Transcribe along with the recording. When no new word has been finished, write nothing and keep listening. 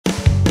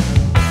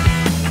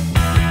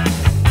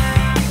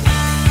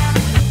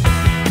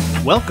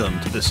Welcome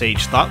to the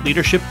Sage Thought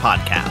Leadership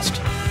Podcast,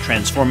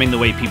 transforming the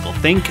way people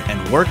think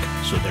and work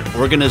so their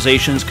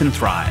organizations can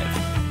thrive.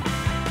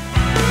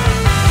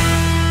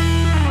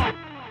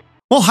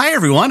 Well, hi,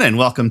 everyone, and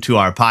welcome to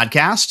our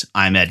podcast.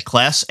 I'm Ed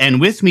Kless,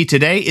 and with me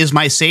today is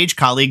my Sage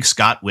colleague,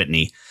 Scott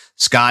Whitney.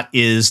 Scott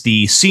is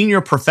the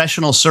Senior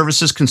Professional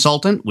Services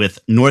Consultant with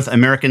North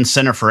American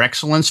Center for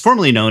Excellence,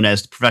 formerly known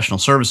as the Professional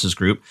Services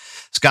Group.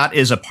 Scott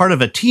is a part of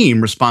a team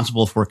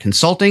responsible for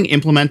consulting,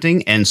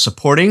 implementing, and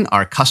supporting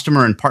our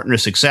customer and partner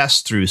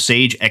success through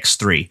Sage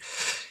X3.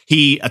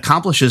 He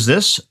accomplishes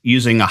this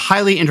using a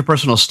highly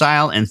interpersonal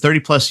style and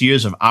 30-plus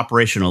years of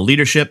operational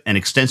leadership and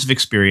extensive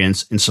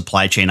experience in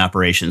supply chain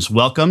operations.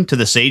 Welcome to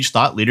the Sage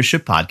Thought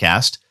Leadership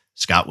Podcast,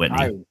 Scott Whitney.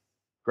 Hi.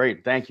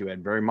 Great. Thank you,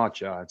 Ed, very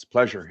much. It's a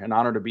pleasure and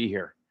honor to be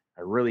here.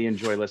 I really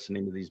enjoy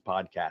listening to these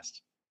podcasts.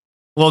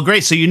 Well,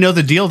 great. So you know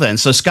the deal then.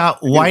 So, Scott,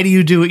 why do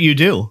you do what you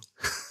do?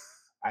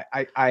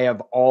 I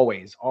have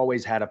always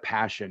had a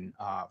passion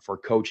for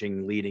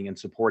coaching, leading, and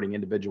supporting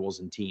individuals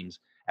and teams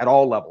at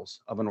all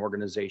levels of an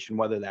organization,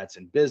 whether that's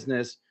in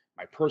business,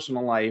 my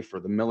personal life,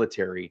 or the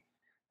military.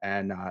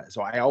 And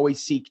so I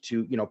always seek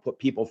to, put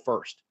people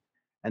first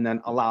and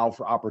then allow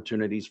for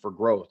opportunities for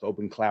growth,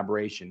 open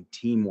collaboration,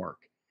 teamwork,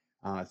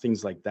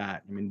 things like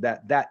that. I mean,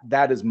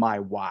 that is my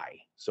why.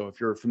 So if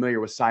you're familiar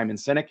with Simon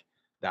Sinek,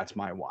 that's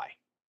my why.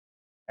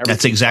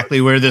 That's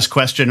exactly where this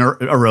question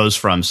arose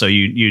from. So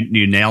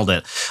you nailed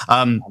it.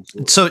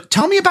 So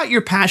tell me about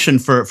your passion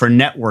for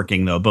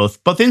networking, though,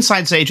 both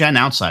inside Sage and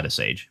outside of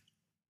Sage.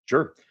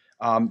 Sure.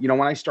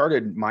 When I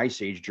started my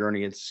Sage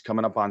journey, it's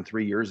coming up on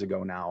 3 years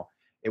ago now.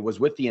 It was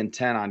with the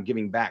intent on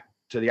giving back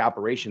to the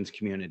operations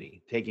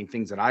community, taking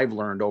things that I've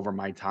learned over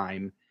my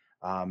time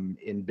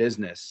in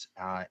business,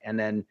 and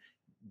then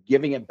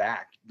giving it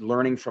back,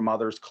 learning from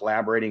others,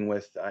 collaborating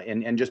with,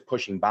 and just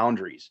pushing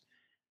boundaries.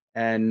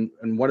 And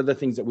one of the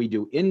things that we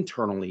do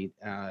internally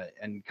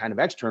and kind of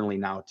externally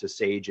now to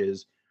Sage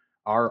is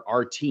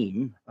our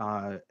team,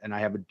 and I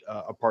have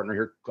a partner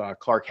here,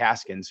 Clark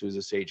Haskins, who's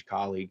a Sage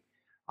colleague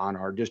on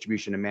our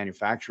distribution and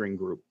manufacturing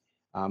group.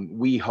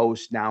 We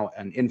host now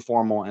an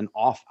informal and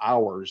off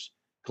hours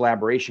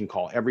collaboration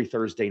call every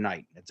Thursday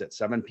night. It's at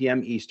 7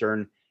 p.m.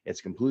 Eastern.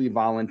 It's completely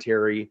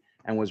voluntary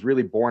and was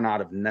really born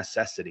out of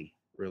necessity,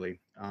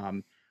 really.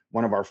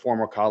 One of our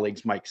former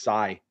colleagues, Mike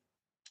Sy,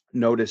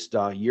 noticed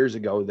years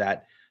ago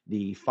that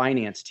the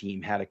finance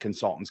team had a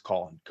consultants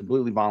call,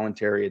 completely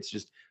voluntary. It's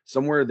just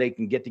somewhere they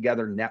can get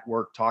together,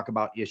 network, talk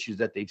about issues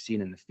that they've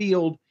seen in the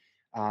field,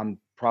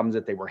 problems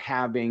that they were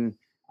having,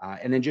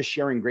 and then just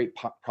sharing great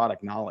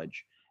product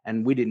knowledge.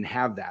 And we didn't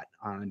have that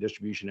on the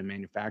distribution and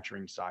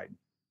manufacturing side.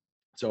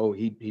 So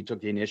he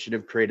took the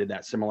initiative, created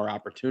that similar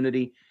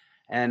opportunity.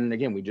 And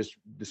again, we just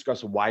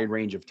discuss a wide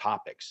range of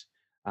topics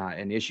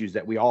and issues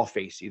that we all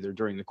face either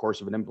during the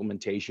course of an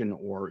implementation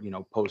or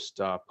post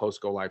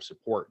go live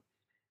support.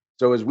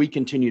 So as we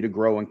continue to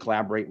grow and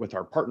collaborate with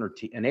our partner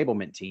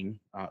enablement team,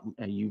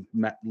 and you've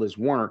met Liz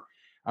Warner,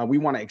 we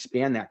want to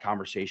expand that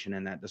conversation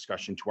and that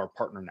discussion to our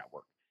partner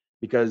network,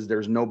 because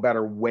there's no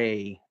better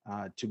way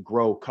to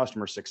grow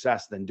customer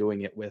success than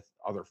doing it with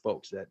other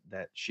folks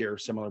that share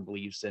similar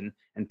beliefs and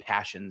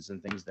passions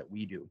and things that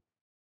we do.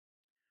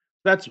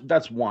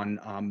 That's one.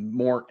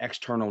 More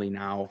externally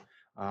now,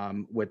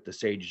 with the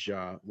Sage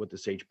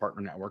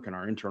Partner Network and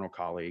our internal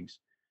colleagues.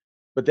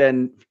 But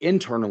then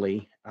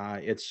internally,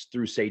 it's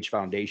through Sage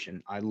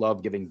Foundation. I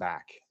love giving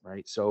back,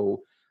 right?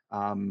 So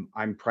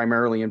I'm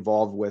primarily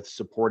involved with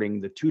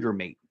supporting the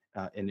TutorMate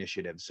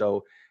initiative.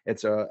 So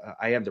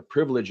I have the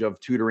privilege of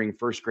tutoring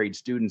first grade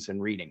students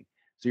in reading.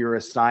 So you're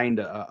assigned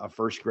a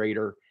first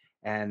grader,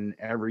 and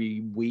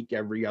every week,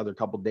 every other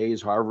couple of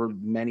days, however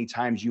many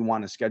times you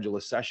want to schedule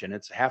a session,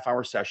 it's a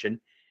half-hour session.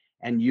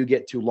 And you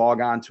get to log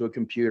on to a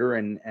computer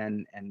and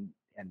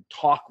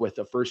talk with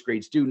a first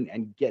grade student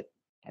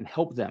and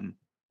help them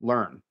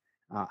learn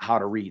how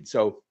to read.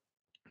 So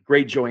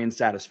great joy and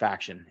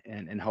satisfaction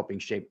in helping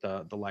shape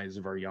the lives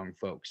of our young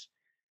folks.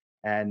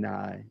 And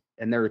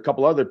there are a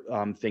couple other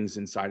things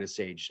inside of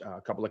Sage,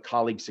 a couple of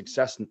colleague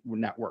success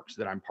networks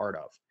that I'm part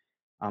of.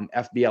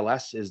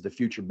 FBLS is the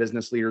Future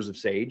Business Leaders of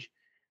Sage,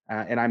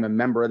 and I'm a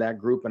member of that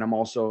group, and I'm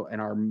also in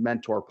our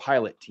mentor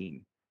pilot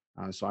team.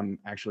 So I'm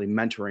actually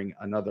mentoring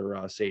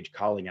another Sage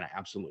colleague, and I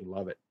absolutely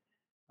love it.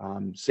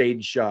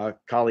 Sage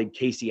colleague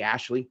Casey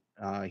Ashley,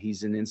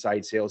 he's in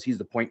inside sales. He's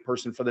the point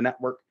person for the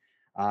network,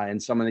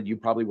 and someone that you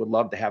probably would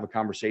love to have a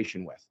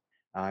conversation with.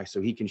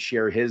 So he can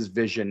share his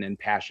vision and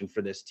passion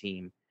for this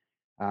team.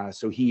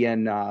 So he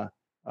and a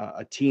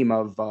team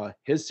of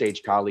his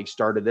Sage colleagues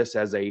started this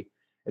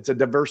it's a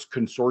diverse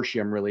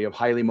consortium, really, of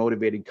highly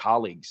motivated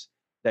colleagues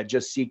that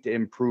just seek to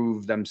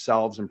improve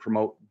themselves and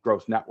promote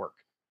growth network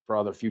for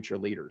other future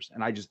leaders.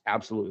 And I just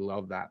absolutely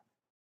love that.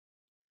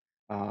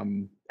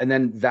 And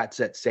then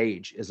Vets at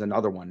Sage is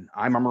another one.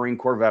 I'm a Marine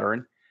Corps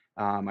veteran.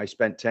 I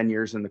spent 10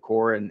 years in the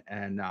Corps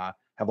and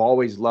have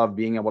always loved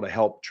being able to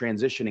help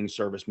transitioning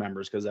service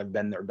members because I've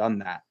been there, done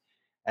that.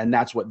 And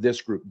that's what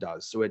this group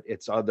does. So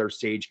it's other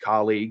Sage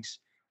colleagues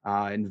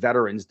and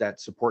veterans that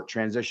support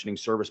transitioning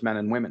servicemen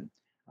and women.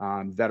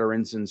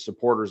 veterans and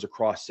supporters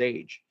across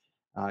Sage.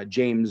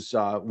 James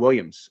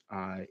Williams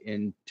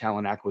in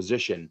talent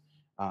acquisition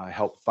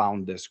helped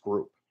found this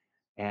group,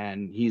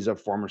 and he's a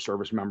former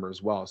service member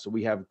as well. So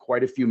we have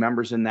quite a few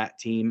members in that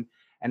team,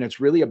 and it's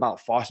really about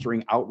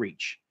fostering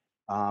outreach,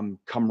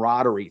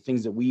 camaraderie,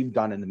 things that we've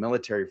done in the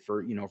military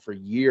for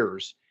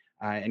years,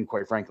 and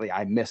quite frankly,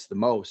 I miss the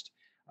most.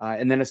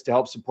 And then it's to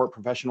help support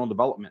professional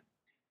development.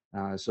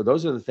 So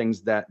those are the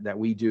things that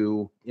we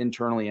do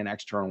internally and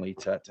externally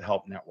to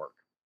help network.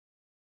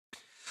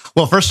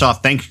 Well, first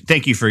off,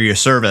 thank you for your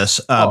service.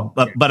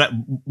 But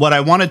what I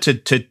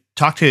wanted to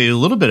talk to you a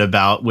little bit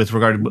about with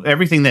regard to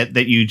everything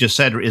that you just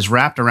said is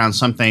wrapped around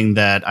something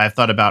that I've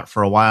thought about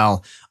for a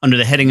while under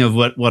the heading of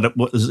what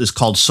is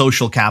called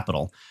social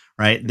capital,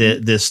 right?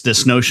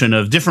 This notion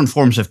of different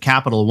forms of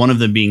capital, one of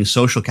them being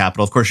social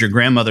capital. Of course, your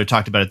grandmother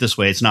talked about it this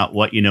way. It's not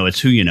what you know, it's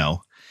who you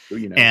know.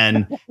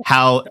 And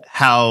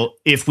how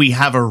if we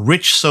have a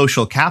rich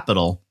social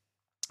capital,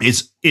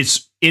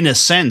 it's in a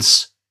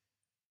sense,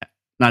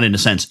 not in a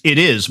sense, it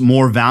is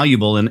more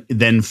valuable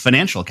than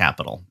financial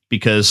capital,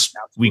 because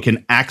we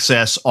can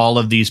access all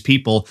of these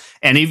people.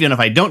 And even if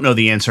I don't know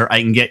the answer,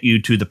 I can get you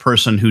to the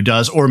person who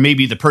does, or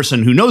maybe the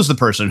person who knows the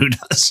person who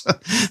does.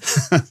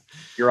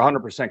 You're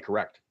 100%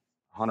 correct.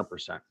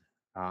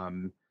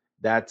 100%.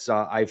 That's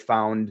I've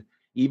found,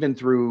 even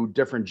through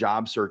different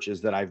job searches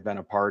that I've been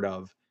a part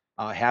of,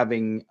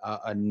 having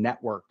a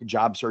network,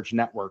 job search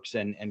networks,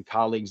 and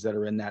colleagues that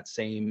are in that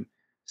same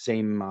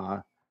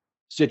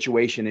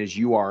situation as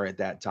you are at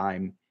that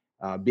time,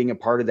 being a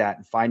part of that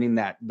and finding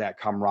that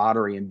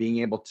camaraderie and being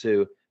able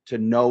to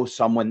know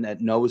someone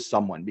that knows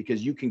someone,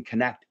 because you can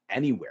connect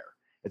anywhere.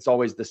 It's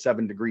always the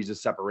 7 degrees of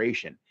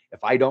separation.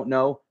 If I don't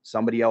know,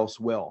 somebody else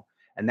will.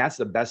 And that's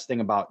the best thing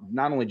about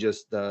not only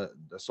just the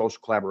social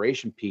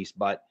collaboration piece,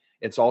 but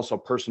it's also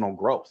personal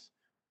growth,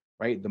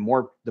 right? The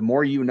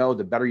more you know,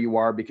 the better you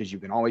are, because you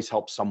can always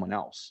help someone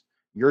else.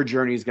 Your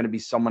journey is going to be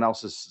someone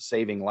else's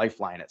saving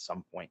lifeline at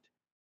some point.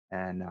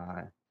 And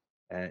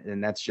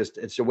that's just,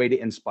 it's a way to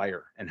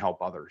inspire and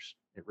help others.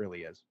 It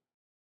really is.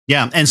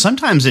 Yeah. And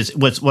sometimes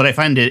it's what I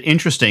find it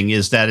interesting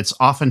is that it's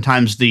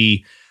oftentimes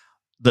the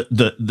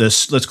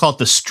let's call it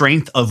the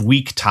strength of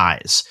weak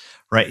ties,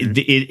 right?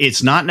 Mm-hmm.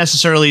 It's not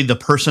necessarily the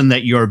person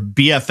that you're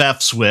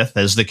BFFs with,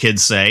 as the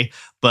kids say,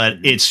 but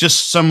it's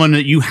just someone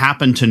that you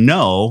happen to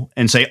know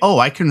and say, oh,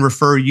 I can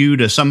refer you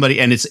to somebody.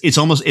 And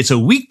it's a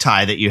weak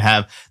tie that you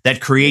have that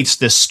creates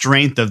this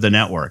strength of the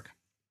network.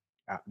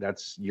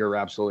 You're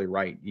absolutely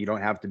right. You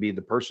don't have to be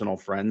the personal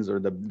friends or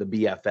the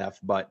BFF,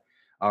 but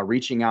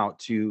reaching out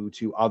to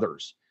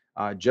others,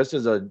 just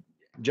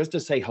to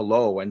say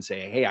hello and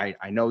say, hey,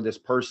 I know this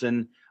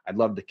person. I'd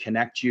love to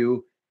connect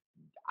you.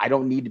 I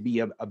don't need to be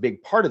a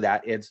big part of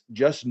that. It's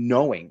just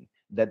knowing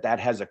that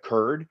has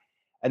occurred,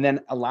 and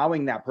then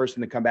allowing that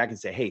person to come back and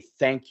say, hey,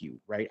 thank you.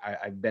 Right.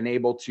 I've been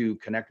able to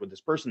connect with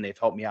this person. They've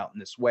helped me out in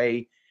this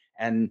way,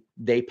 and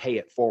they pay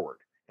it forward.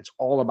 It's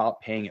all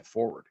about paying it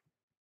forward.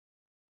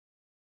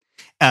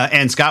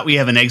 And Scott, we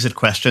have an exit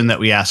question that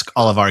we ask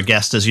all of our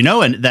guests, as you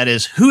know, and that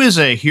is, who is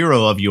a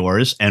hero of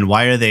yours and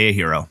why are they a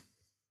hero?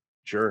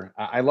 Sure.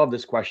 I love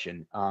this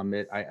question.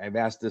 I've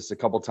asked this a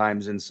couple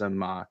times in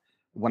some,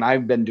 when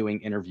I've been doing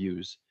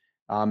interviews,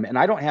 and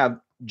I don't have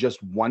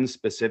just one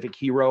specific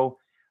hero.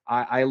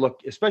 I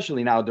look,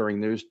 especially now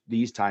during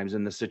these times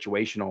in the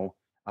situational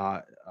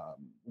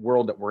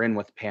world that we're in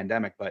with the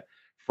pandemic, but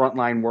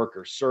frontline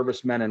workers,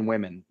 servicemen and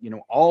women,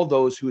 all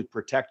those who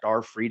protect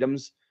our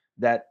freedoms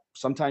that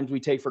sometimes we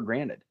take for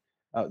granted.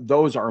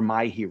 Those are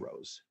my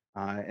heroes.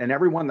 And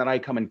everyone that I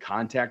come in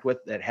contact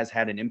with that has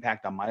had an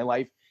impact on my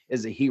life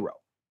is a hero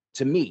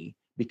to me,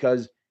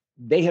 because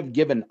they have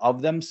given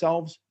of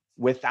themselves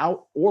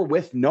without or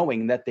with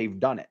knowing that they've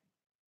done it,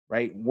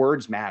 right?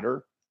 Words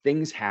matter,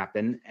 things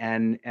happen,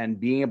 and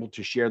being able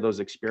to share those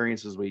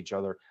experiences with each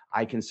other,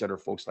 I consider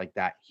folks like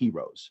that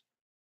heroes.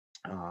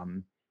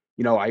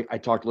 I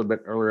talked a little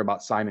bit earlier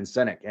about Simon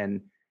Sinek,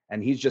 and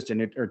he's just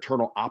an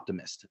eternal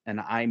optimist. And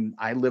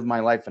I live my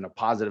life in a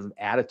positive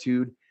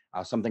attitude,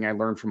 something I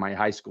learned from my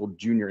high school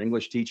junior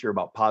English teacher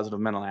about positive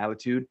mental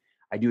attitude.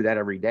 I do that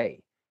every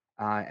day.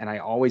 And I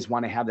always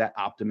want to have that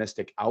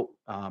optimistic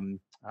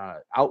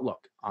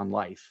outlook on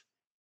life.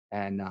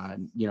 And,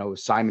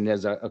 Simon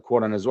has a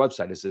quote on his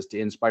website. It says to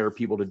inspire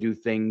people to do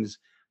things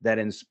that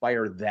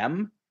inspire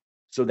them,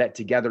 so that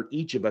together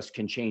each of us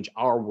can change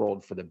our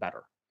world for the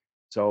better.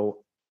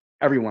 So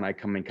everyone I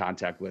come in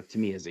contact with, to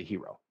me, is a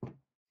hero.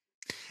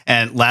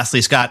 And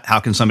lastly, Scott, how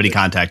can somebody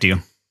contact you?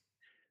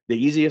 The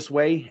easiest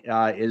way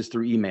is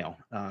through email,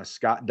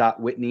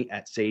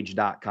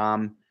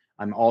 scott.whitney@sage.com.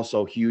 I'm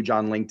also huge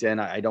on LinkedIn.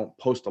 I don't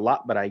post a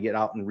lot, but I get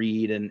out and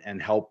read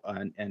and help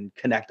and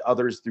connect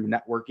others through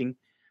networking.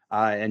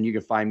 And you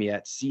can find me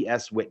at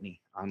CS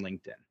Whitney on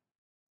LinkedIn.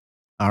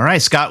 All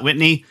right, Scott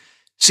Whitney,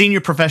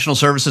 Senior Professional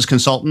Services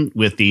Consultant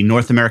with the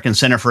North American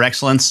Center for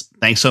Excellence.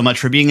 Thanks so much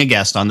for being a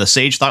guest on the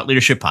Sage Thought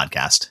Leadership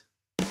Podcast.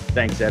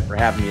 Thanks, Ed, for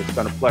having me. It's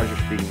been a pleasure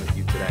speaking with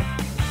you today.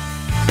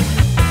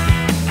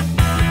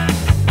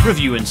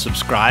 Review and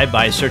subscribe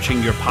by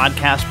searching your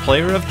podcast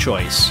player of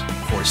choice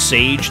for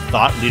Sage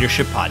Thought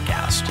Leadership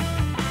Podcast.